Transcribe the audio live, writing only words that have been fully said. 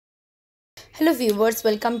Hello viewers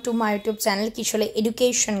welcome to my YouTube channel किशोले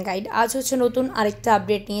education guide. आज হচ্ছে নতুন আরেকটা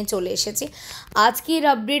আপডেট নিয়ে চলে এসেছি। আজকের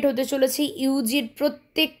আপডেট হতে চলেছে ইউজির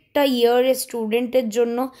প্রত্যেকটা ইয়ারের স্টুডেন্টের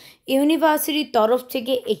জন্য ইউনিভার্সিটির তরফ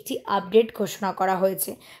থেকে একটি আপডেট ঘোষণা করা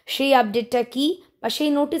হয়েছে। সেই আপডেটটা কি বা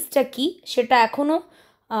সেই নোটিশটা কি সেটা এখনও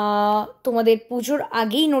তোমাদের পুজোর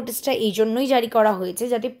আগেই নোটিশটা এই জন্যই জারি করা হয়েছে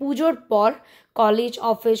যাতে পুজোর পর কলেজ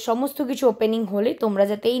অফিস সমস্ত কিছু ওপেনিং হলে তোমরা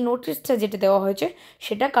যাতে এই নোটিশটা যেটা দেওয়া হয়েছে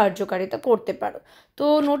সেটা কার্যকারিতা করতে পারো। তো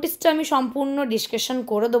নোটিশটা আমি সম্পূর্ণ ডিসকাশন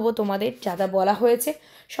করে দেবো তোমাদের যা যা বলা হয়েছে।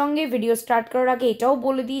 সঙ্গে ভিডিও স্টার্ট করার আগে এটাও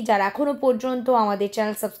বলে দিই, যারা এখনও পর্যন্ত আমাদের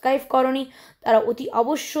চ্যানেল সাবস্ক্রাইব করনি তারা অতি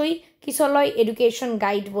অবশ্যই কিশালয় এডুকেশন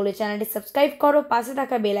গাইড বলে চ্যানেলটি সাবস্ক্রাইব করো, পাশে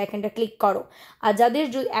থাকা বেল আইকনটা ক্লিক করো। আর যাদের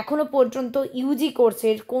এখনও পর্যন্ত ইউজি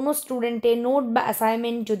কোর্সের কোনো স্টুডেন্টের নোট বা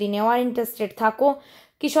অ্যাসাইনমেন্ট যদি নেওয়ার ইন্টারেস্টেড থাকো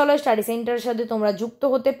কিশালয় স্টাডি সেন্টারের সাথে তোমরা যুক্ত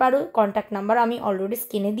হতে পারো। কন্ট্যাক্ট নাম্বার আমি অলরেডি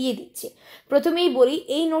স্ক্রিনে দিয়ে দিচ্ছি। প্রথমেই বলি,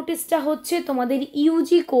 এই নোটিশটা হচ্ছে তোমাদের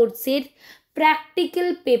ইউজি কোর্সের প্র্যাকটিক্যাল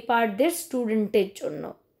পেপারদের স্টুডেন্টের জন্য।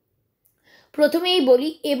 প্রথমেই বলি,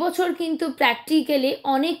 এবছর কিন্তু প্র্যাকটিক্যালে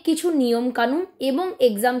অনেক কিছু নিয়মকানুন এবং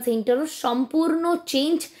এক্সাম সেন্টারও সম্পূর্ণ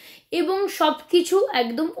চেঞ্জ এবং সব কিছু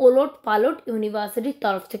একদম ওলট পালট ইউনিভার্সিটির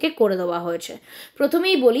তরফ থেকে করে দেওয়া হয়েছে।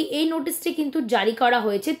 প্রথমেই বলি, এই নোটিশটি কিন্তু জারি করা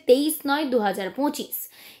হয়েছে 23/9/2025।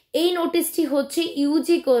 এই নোটিশটি হচ্ছে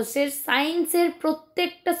ইউজি কোর্সের সায়েন্সের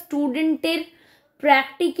প্রত্যেকটা স্টুডেন্টের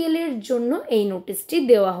প্র্যাকটিক্যালের জন্য এই নোটিশটি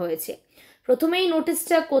দেওয়া হয়েছে। প্রথমেই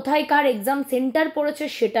নোটিশটা কোথায় কার এক্সাম সেন্টার পড়েছে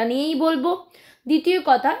সেটা নিয়েই বলবো। দ্বিতীয়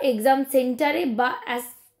কথা, এক্সাম সেন্টারে বা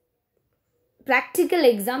প্র্যাকটিক্যাল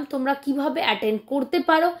এক্সাম তোমরা কিভাবে অ্যাটেন্ড করতে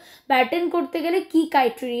পারো বা অ্যাটেন্ড করতে গেলে কি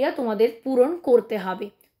ক্রাইটেরিয়া তোমাদের পূরণ করতে হবে।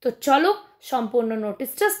 তো চলো সম্পূর্ণ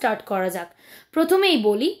নোটিশটা স্টার্ট করা যাক। প্রথমেই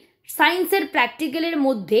বলি, সায়েন্সের প্র্যাকটিক্যালের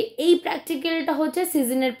মধ্যে এই প্র্যাকটিক্যালটা হচ্ছে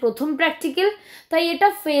সিজনের প্রথম প্র্যাকটিক্যাল, তাই এটা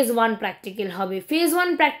ফেজ 1 প্র্যাকটিক্যাল হবে। ফেজ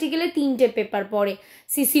 1 প্র্যাকটিক্যালে 3টে পেপার পড়ে।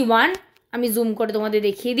 সিসি 1 আমি জুম করে তোমাদের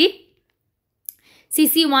দেখিয়ে দিই।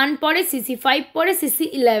 সিসি 1 পড়ে, সিসি 5 পড়ে, সিসি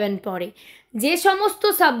 11 পড়ে। যে সমস্ত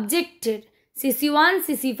সাবজেক্টের সিসি 1,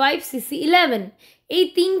 সিসি 5, সিসি 11 এই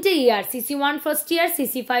 3টে ইয়ার, CC 1 first year,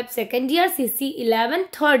 CC 5 second year, CC 11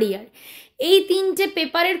 third year, এই 3টে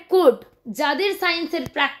পেপারের কোড যাদের সায়েন্সের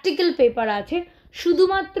প্র্যাকটিক্যাল পেপার আছে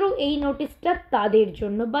শুধুমাত্র এই নোটিশটা তাদের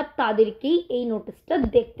জন্য বা তাদেরকেই এই নোটিশটা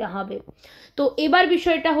দেখতে হবে। তো এবার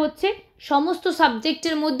বিষয়টা হচ্ছে, সমস্ত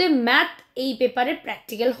সাবজেক্টের মধ্যে ম্যাথ এই পেপারে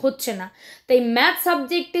প্র্যাকটিক্যাল হচ্ছে না, তাই ম্যাথ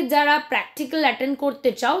সাবজেক্টে যারা প্র্যাকটিক্যাল অ্যাটেন্ড করতে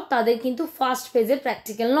চাও তাদের কিন্তু ফার্স্ট ফেজে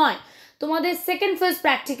প্র্যাকটিক্যাল নয়, তোমাদের সেকেন্ড ফেজ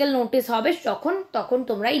প্র্যাকটিক্যাল নোটিশ হবে তখন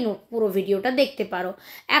তোমরা এই পুরো ভিডিওটা দেখতে পারো।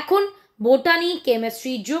 এখন botany,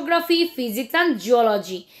 chemistry, geography, physics and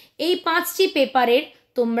geology এই 5টি পেপারের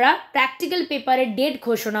তোমরা প্র্যাকটিক্যাল পেপারের ডেট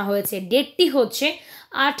ঘোষণা হয়েছে। ডেটটি হচ্ছে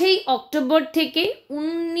 8ই অক্টোবর থেকে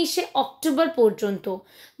 19শে অক্টোবর পর্যন্ত।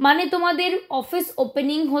 মানে তোমাদের অফিস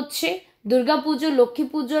ওপেনিং হচ্ছে দুর্গাপুজো লক্ষ্মী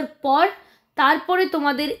পুজোর পর, তারপরে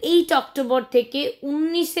তোমাদের 8 অক্টোবর থেকে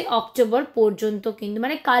 19শে অক্টোবর পর্যন্ত কিন্তু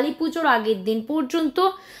মানে কালী পুজোর আগের দিন পর্যন্ত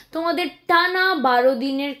তোমাদের টানা 12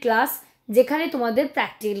 দিনের ক্লাস, যেখানে তোমাদের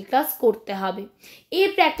প্র্যাকটিক্যাল ক্লাস করতে হবে। এই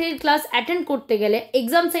প্র্যাকটিক্যাল ক্লাস অ্যাটেন্ড করতে গেলে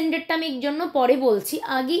এক্সাম সেন্টারটা আমি জন্য পরে বলছি,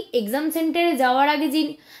 আগে এক্সাম সেন্টারে যাওয়ার আগে যে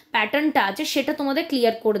প্যাটার্নটা আছে সেটা তোমাদের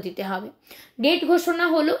ক্লিয়ার করে দিতে হবে। ডেট ঘোষণা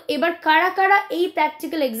হলো, এবার কারা কারা এই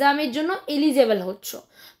প্র্যাকটিক্যাল এক্সামের জন্য এলিজেবল হচ্ছে।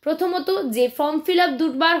 প্রথমত, যে ফর্ম ফিল আপ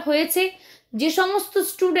দুবার হয়েছে, যে সমস্ত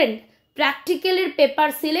স্টুডেন্ট প্র্যাকটিক্যালের পেপার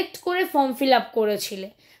সিলেক্ট করে ফর্ম ফিল আপ করেছিলে,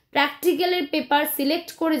 প্র্যাকটিক্যালের পেপার সিলেক্ট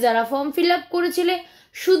করে যারা ফর্ম ফিল আপ করেছিলে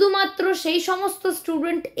শুধুমাত্র সেই সমস্ত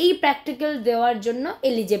স্টুডেন্ট এই প্র্যাকটিক্যাল দেওয়ার জন্য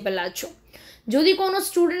এলিজেবল আছো। যদি কোনো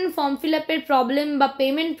স্টুডেন্ট ফর্ম ফিল আপের প্রবলেম বা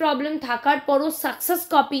পেমেন্ট প্রবলেম থাকার পরও সাকসেস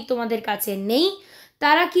কপি তোমাদের কাছে নেই,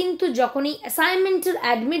 তারা কিন্তু যখন এই অ্যাসাইনমেন্টের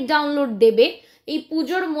অ্যাডমিট ডাউনলোড দেবে, এই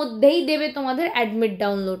পুজোর মধ্যেই দেবে তোমাদের অ্যাডমিট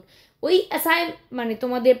ডাউনলোড, ওই মানে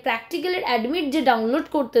তোমাদের প্র্যাকটিক্যালের অ্যাডমিট যে ডাউনলোড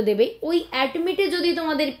করতে দেবে, ওই অ্যাডমিটে যদি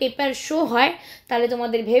তোমাদের পেপার শো হয় তাহলে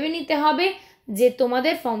তোমাদের ভেবে নিতে হবে যে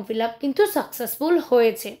তোমাদের ফর্ম ফিল আপ কিন্তু সাকসেসফুল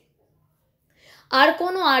হয়েছে। আর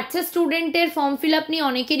কোনো আর্টসের স্টুডেন্টের ফর্ম ফিল আপ নিয়ে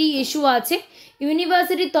অনেকেরই ইস্যু আছে।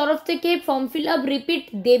 ইউনিভার্সিটির তরফ থেকে ফর্ম ফিল আপ রিপিট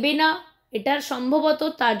দেবে না, এটার সম্ভবত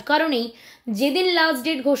তার কারণেই যেদিন লাস্ট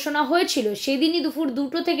ডেট ঘোষণা হয়েছিল সেদিনই দুপুর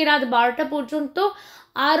 2টো থেকে রাত 12টা পর্যন্ত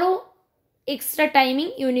আরও এক্সট্রা টাইমিং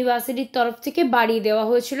ইউনিভার্সিটির তরফ থেকে বাড়িয়ে দেওয়া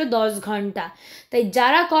হয়েছিল 10 ঘন্টা। তাই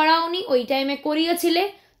যারা করাওনি ওই টাইমে করিয়েছিলে,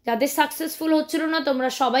 যাদের সাকসেসফুল হচ্ছিল না তোমরা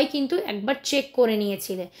সবাই কিন্তু একবার চেক করে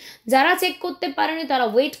নিয়েছিলে। যারা চেক করতে পারেনি তারা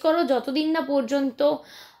ওয়েট করো, যতদিন না পর্যন্ত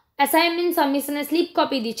অ্যাসাইনমেন্ট সাবমিশনের স্লিপ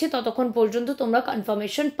কপি দিচ্ছে ততক্ষণ পর্যন্ত তোমরা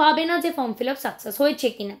কনফার্মেশন পাবে না যে ফর্ম ফিল আপ সাকসেস হয়েছে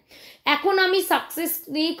কিনা। এখন আমি সাকসেস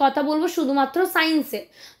নিয়ে কথা বলবো শুধুমাত্র সায়েন্সে।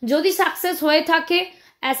 যদি সাকসেস হয়ে থাকে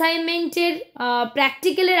অ্যাসাইনমেন্টের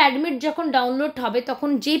প্র্যাকটিক্যালের অ্যাডমিট যখন ডাউনলোড হবে তখন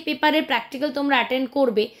যে পেপারের প্র্যাকটিক্যাল তোমরা অ্যাটেন্ড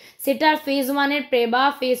করবে সেটা ফেজ 1-এর বা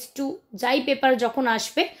ফেজ 2 যাই পেপার যখন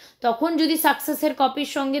আসবে তখন যদি সাকসেসের কপির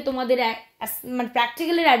সঙ্গে তোমাদের মানে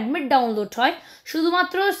প্র্যাকটিক্যালের অ্যাডমিট ডাউনলোড হয়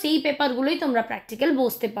শুধুমাত্র সেই পেপারগুলোই তোমরা প্র্যাকটিক্যাল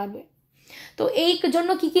বসতে পারবে। তো এই জন্য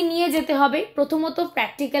কী কী নিয়ে যেতে হবে, প্রথমত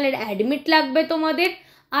প্র্যাকটিক্যালের অ্যাডমিট লাগবে তোমাদের,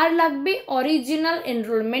 আর লাগবে অরিজিনাল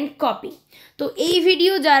এনরোলমেন্ট কপি। তো এই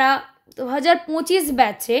ভিডিও যারা 2025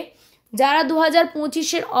 ব্যাচে, যারা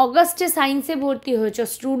 2025-এর অগাস্টে সায়েন্সে ভর্তি হয়েছে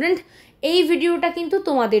স্টুডেন্ট, এই ভিডিওটা কিন্তু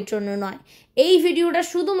তোমাদের জন্য নয়। এই ভিডিওটা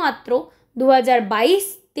শুধুমাত্র 2022,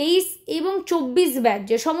 23 এবং 24 ব্যাচ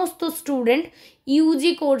যে সমস্ত স্টুডেন্ট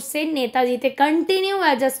ইউজি কোর্সে নেতাজিতে কন্টিনিউ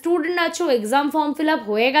অ্যাজ আ স্টুডেন্ট আছো, এক্সাম ফর্ম ফিল আপ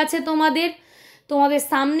হয়ে গেছে তোমাদের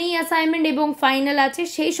সামনেই অ্যাসাইনমেন্ট এবং ফাইনাল আছে,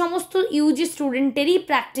 সেই সমস্ত ইউজি স্টুডেন্টেরই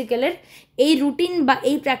প্র্যাকটিক্যালের এই রুটিন বা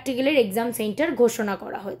এই প্র্যাকটিক্যালের এক্সাম সেন্টার ঘোষণা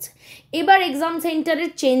করা হয়েছে। এবার এক্সাম সেন্টারের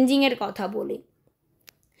চেঞ্জিংয়ের কথা বলি।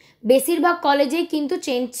 বেশিরভাগ কলেজেই কিন্তু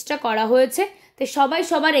চেঞ্জটা করা হয়েছে, তো সবাই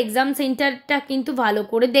সবার এক্সাম সেন্টারটা কিন্তু ভালো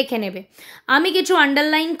করে দেখে নেবে। আমি কিছু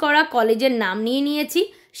আন্ডারলাইন করা কলেজের নাম নিয়ে নিয়েছি,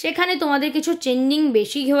 সেখানে তোমাদের কিছু চেঞ্জিং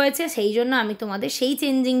বেশি হয়েছে, সেই জন্য আমি তোমাদের সেই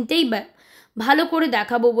চেঞ্জিংটাই ভালো করে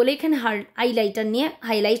দেখাবো বলে এখানে হাইলাইটার নিয়ে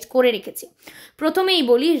হাইলাইট করে রেখেছি। প্রথমেই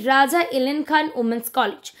বলি রাজা এলেন খান উমেন্স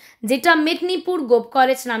কলেজ, যেটা মেদিনীপুর গোপ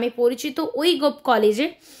কলেজ নামে পরিচিত। ওই গোপ কলেজে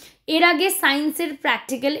এর আগে সায়েন্সের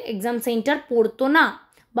প্র্যাকটিক্যাল এক্সাম সেন্টার পড়তো না,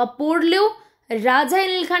 বা পড়লেও রাজা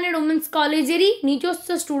এলেন খানের উমেন্স কলেজেরই নিজস্ব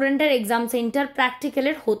স্টুডেন্টের এক্সাম সেন্টার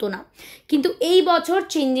প্র্যাকটিক্যালের হতো না, কিন্তু এই বছর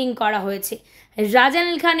চেঞ্জিং করা হয়েছে। রাজা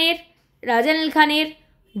এলেন খানের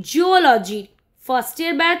জিওলজির ফার্স্ট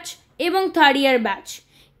ইয়ার ব্যাচ এবং থার্ড ইয়ার ব্যাচ,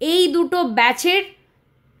 এই দুটো ব্যাচের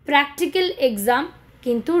প্র্যাকটিক্যাল এক্সাম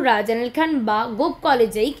কিন্তু রাজা এলেন খান বা গোপ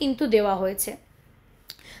কলেজেই কিন্তু দেওয়া হয়েছে।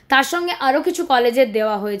 তার সঙ্গে আরও কিছু কলেজের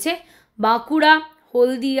দেওয়া হয়েছে, বাঁকুড়া,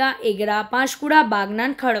 হলদিয়া, এগরা, পাঁশকুড়া,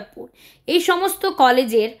 বাগনান, খড়গপুর। এই সমস্ত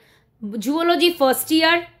কলেজের জুওলজি ফার্স্ট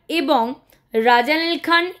ইয়ার এবং রাজা এলেন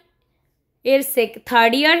খান এর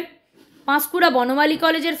থার্ড ইয়ার, পাঁশকুড়া বনমালী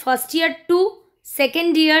কলেজের ফার্স্ট ইয়ার 2,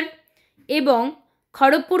 সেকেন্ড ইয়ার এবং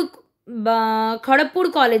খড়গপুর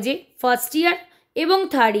কলেজে ফার্স্ট ইয়ার এবং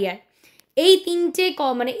থার্ড ইয়ার, এই তিনটে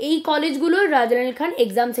মানে এই কলেজগুলো রাজা এলেন খান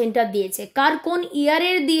এক্সাম সেন্টার দিয়েছে। কার কোন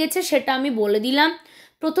ইয়ারের দিয়েছে সেটা আমি বলে দিলাম।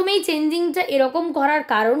 প্রথমেই চেঞ্জিংটা এরকম করার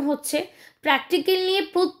কারণ হচ্ছে প্র্যাকটিক্যাল নিয়ে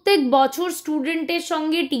প্রত্যেক বছর স্টুডেন্টের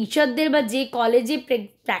সঙ্গে টিচারদের বা যে কলেজে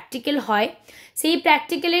প্র্যাকটিক্যাল হয় সেই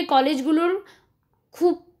প্র্যাকটিক্যালের কলেজগুলোর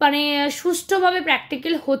খুব মানে সুষ্ঠুভাবে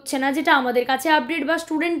প্র্যাকটিক্যাল হচ্ছে না, যেটা আমাদের কাছে আপডেট বা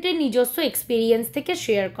স্টুডেন্টের নিজস্ব এক্সপিরিয়েন্স থেকে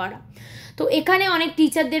শেয়ার করা। তো এখানে অনেক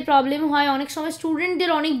টিচারদের প্রবলেম হয়, অনেক সময়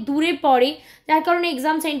স্টুডেন্টদের অনেক দূরে পড়ে, যার কারণে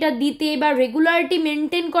এক্সাম সেন্টার দিতে বা রেগুলারিটি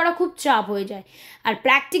মেনটেন করা খুব চাপ হয়ে যায়। আর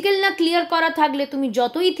প্র্যাকটিক্যাল না ক্লিয়ার করা থাকলে তুমি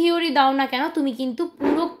যতই থিওরি দাও না কেন তুমি কিন্তু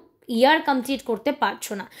পুরো ইয়ার কমপ্লিট করতে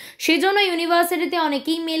পারছো না। সেজন্য ইউনিভার্সিটিতে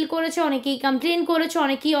অনেকেই মেল করেছে, অনেকেই কমপ্লেন করেছে,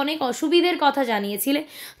 অনেকেই অনেক অসুবিধার কথা জানিয়েছিলে।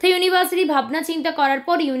 তো ইউনিভার্সিটি ভাবনা চিন্তা করার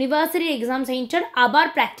পর ইউনিভার্সিটির এক্সাম সেন্টার আবার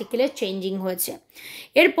প্র্যাকটিক্যালের চেঞ্জিং হয়েছে।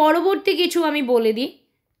 এর পরবর্তী কিছু আমি বলে দিই।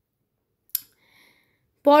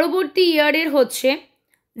 পরবর্তী ইয়ারের হচ্ছে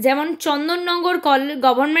যেমন চন্দননগর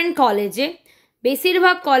গভর্নমেন্ট কলেজে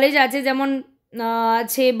বেশিরভাগ কলেজ আছে, যেমন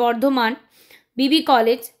আছে বর্ধমান বিবি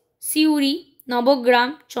কলেজ, সিউড়ি, নবগ্রাম,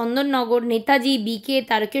 চন্দননগর, নেতাজি, বিকে,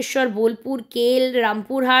 তারকেশ্বর, বোলপুর, কেল,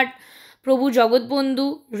 রামপুরহাট, প্রভু জগৎবন্ধু,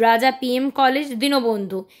 রাজা PM কলেজ,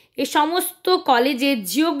 দীনবন্ধু। এই সমস্ত কলেজে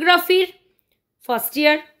জিওগ্রাফির ফার্স্ট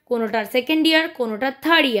ইয়ার, কোনোটার সেকেন্ড ইয়ার, কোনোটার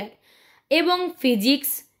থার্ড ইয়ার, এবং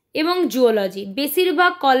ফিজিক্স এবং জুওলজি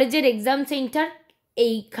বেশিরভাগ কলেজের এক্সাম সেন্টার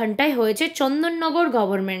এইখানটায় হয়েছে চন্দননগর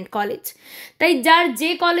গভর্নমেন্ট কলেজ। তাই যার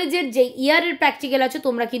যে কলেজের যে ইয়ারের প্র্যাকটিক্যাল আছে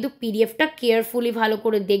তোমরা কিন্তু পিডিএফটা কেয়ারফুলি ভালো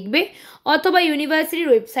করে দেখবে, অথবা ইউনিভার্সিটির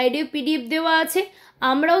ওয়েবসাইটেও পিডিএফ দেওয়া আছে,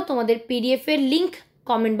 আমরাও তোমাদের পিডিএফের লিঙ্ক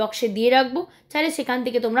কমেন্ট বক্সে দিয়ে রাখবো, চাইলে সেখান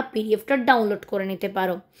থেকে তোমরা পিডিএফটা ডাউনলোড করে নিতে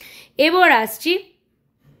পারো। এবার আসছি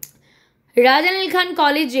রাজা এলেন খান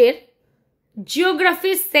কলেজের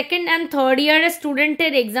জিওগ্রাফির সেকেন্ড অ্যান্ড থার্ড ইয়ারের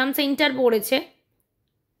স্টুডেন্টের এক্সাম সেন্টার পড়েছে।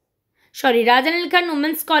 রাজা এলেন খান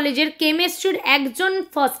উমেন্স কলেজের কেমিস্ট্রির একজন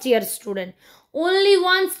first year student, only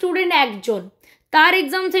one student, একজন, তার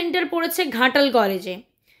এক্সাম সেন্টার পড়েছে ঘাটাল কলেজে।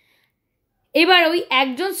 এবার ওই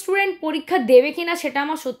একজন স্টুডেন্ট পরীক্ষা দেবে কিনা সেটা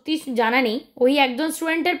আমার সত্যি জানা নেই। ওই একজন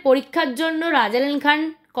স্টুডেন্টের পরীক্ষার জন্য রাজা এলেন খান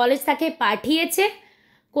কলেজ তাকে পাঠিয়েছে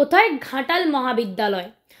কোথায়, ঘাটাল মহাবিদ্যালয়,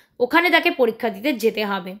 ওখানে তাকে পরীক্ষা দিতে যেতে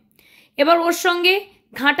হবে। এবার ওর সঙ্গে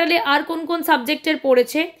ঘাটালে আর কোন কোন সাবজেক্টের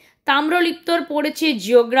পড়েছে, তাম্রলিপ্তর পড়েছে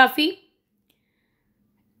জিওগ্রাফি,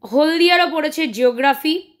 হলদিয়ারও পড়েছে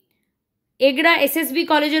জিওগ্রাফি, এগরা SSB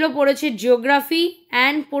কলেজেরও পড়েছে জিওগ্রাফি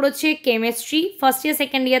অ্যান্ড পড়েছে chemistry first year,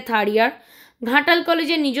 second year, third year, Ghatal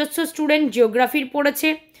কলেজের নিজস্ব স্টুডেন্ট জিওগ্রাফির পড়েছে।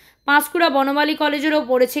 পাঁশকুড়া বনমালী কলেজেরও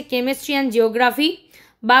পড়েছে কেমিস্ট্রি অ্যান্ড জিওগ্রাফি।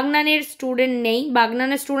 বাগনানের স্টুডেন্ট নেই,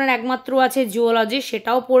 বাগনানের স্টুডেন্ট একমাত্র আছে জিওলজি,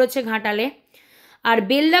 সেটাও পড়েছে ঘাটালে। আর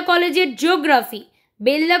বেলদা কলেজের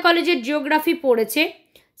জিওগ্রাফি পড়েছে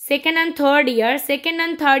সেকেন্ড অ্যান্ড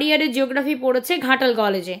থার্ড ইয়ারের জিওগ্রাফি পড়েছে ঘাটাল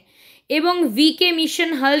কলেজে। এবং VK মিশন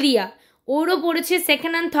হলদিয়া ওরও পড়েছে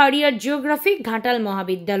second and third year geography Ghatal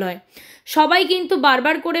মহাবিদ্যালয়। সবাই কিন্তু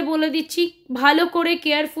বারবার করে বলে দিচ্ছি, ভালো করে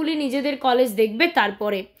কেয়ারফুলি নিজেদের কলেজ দেখবে।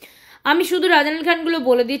 তারপরে আমি শুধু রাজানুল খানগুলো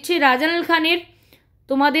বলে দিচ্ছি। রাজানুল খানের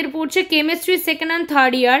তোমাদের পড়ছে chemistry second and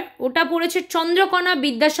third year, ওটা পড়েছে চন্দ্রকোনা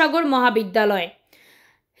বিদ্যাসাগর মহাবিদ্যালয়।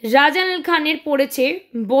 রাজানুল খানের পড়েছে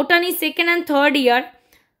botany second and third year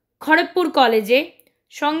Kharagpur কলেজে।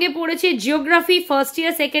 সঙ্গে পড়েছে geography first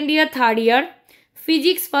year second year third year,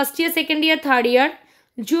 physics first year second year third year,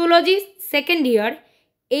 zoology second year.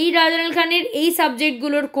 এই রাজানুল খানের এই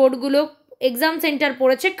সাবজেক্টগুলোর কোডগুলো এক্সাম সেন্টার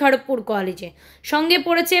পড়েছে খড়গপুর কলেজে। সঙ্গে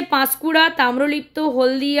পড়েছে পাঁশকুড়া, তাম্রলিপ্ত,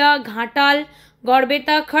 হলদিয়া, ঘাটাল,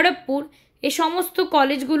 গড়বেতা, খড়গপুর। এই সমস্ত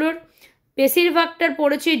কলেজগুলোর বেশিরভাগটার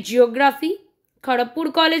পড়েছে জিওগ্রাফি খড়গপুর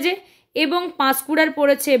কলেজে, এবং পাঁশকুড়ার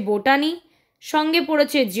পড়েছে বোটানি, সঙ্গে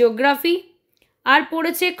পড়েছে জিওগ্রাফি, আর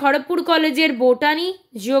পড়েছে খড়গপুর কলেজের বোটানি,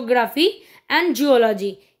 জিওগ্রাফি অ্যান্ড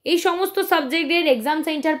জিওলজি। এই সমস্ত সাবজেক্টের এক্সাম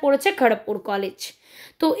সেন্টার পড়েছে খড়গপুর কলেজ।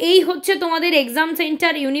 তো এই হচ্ছে তোমাদের এক্সাম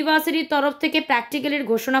সেন্টার। ইউনিভার্সিটির তরফ থেকে প্র্যাকটিক্যালের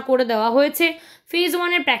ঘোষণা করে দেওয়া হয়েছে। ফেজ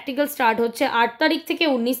 1-এর প্র্যাকটিক্যাল স্টার্ট হচ্ছে 8 তারিখ থেকে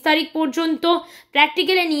 19 তারিখ পর্যন্ত।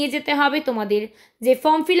 প্র্যাকটিক্যালে নিয়ে যেতে হবে তোমাদের যে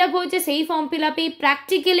ফর্ম ফিল আপ হয়েছে, সেই ফর্ম ফিল আপেই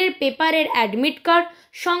প্র্যাকটিক্যালের পেপারের অ্যাডমিট কার্ড,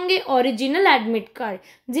 সঙ্গে অরিজিনাল অ্যাডমিট কার্ড।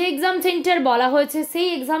 যে এক্সাম সেন্টার বলা হয়েছে সেই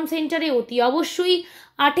এক্সাম সেন্টারে অতি অবশ্যই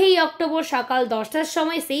 8ই অক্টোবর সকাল 10টার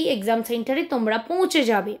সময় সেই এক্সাম সেন্টারে তোমরা পৌঁছে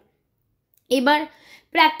যাবে। এবার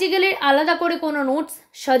প্র্যাকটিক্যালের আলাদা করে কোনো নোটস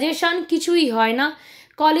সাজেশন কিছুই হয় না।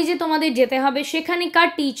 কলেজে তোমাদের যেতে হবে, সেখানকার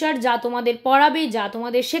টিচার যা তোমাদের পড়াবে, যা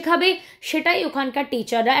তোমাদের শেখাবে, সেটাই ওখানকার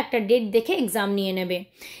টিচাররা একটা ডেট দেখে এক্সাম নিয়ে নেবে।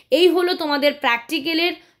 এই হলো তোমাদের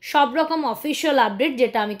প্র্যাকটিক্যালের সব রকম অফিসিয়াল আপডেট,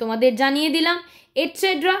 যেটা আমি তোমাদের জানিয়ে দিলাম।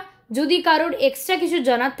 এটসেট্রা যদি কারোর এক্সট্রা কিছু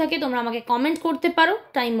জানার থাকে তোমরা আমাকে কমেন্ট করতে পারো,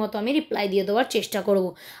 টাইম মতো আমি রিপ্লাই দিয়ে দেওয়ার চেষ্টা করব।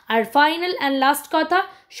 আর ফাইনাল অ্যান্ড লাস্ট কথা,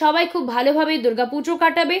 সবাই খুব ভালোভাবে দুর্গাপুজো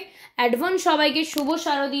কাটাবে। অ্যাডভান্স সবাইকে শুভ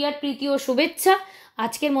শারদীয়ার প্রীতি ও শুভেচ্ছা।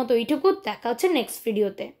 আজকের মতো এইটুকু, দেখা হচ্ছে নেক্সট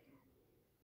ভিডিওতে।